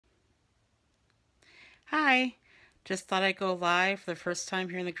Just thought I'd go live for the first time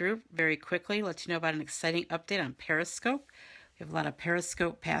here in the group very quickly, let you know about an exciting update on Periscope. We have a lot of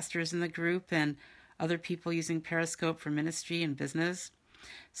Periscope pastors in the group and other people using Periscope for ministry and business.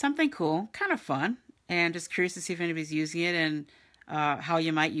 Something cool, kind of fun, and just curious to see if anybody's using it and how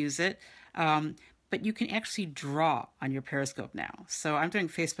you might use it. But you can actually draw on your Periscope now. So I'm doing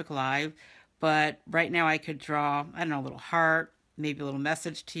Facebook Live, but right now I could draw, I don't know, a little heart, maybe a little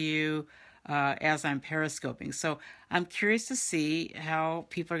message to you as I'm periscoping. So I'm curious to see how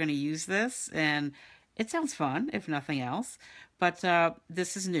people are going to use this, and it sounds fun, if nothing else. But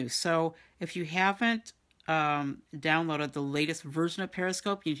this is new. So if you haven't downloaded the latest version of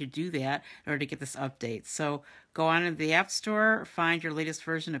Periscope, you need to do that in order to get this update. So go on in the App Store, find your latest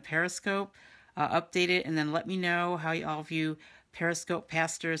version of Periscope, update it, and then let me know how all of you Periscope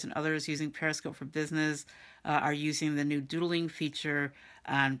pastors and others using Periscope for business are using the new doodling feature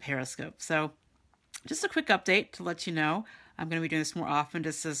on Periscope. So just a quick update to let you know. I'm going to be doing this more often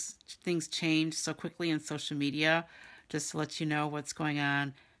just as things change so quickly in social media, just to let you know what's going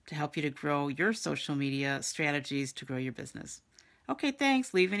on to help you to grow your social media strategies to grow your business. Okay,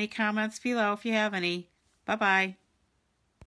 thanks. Leave any comments below if you have any. Bye-bye.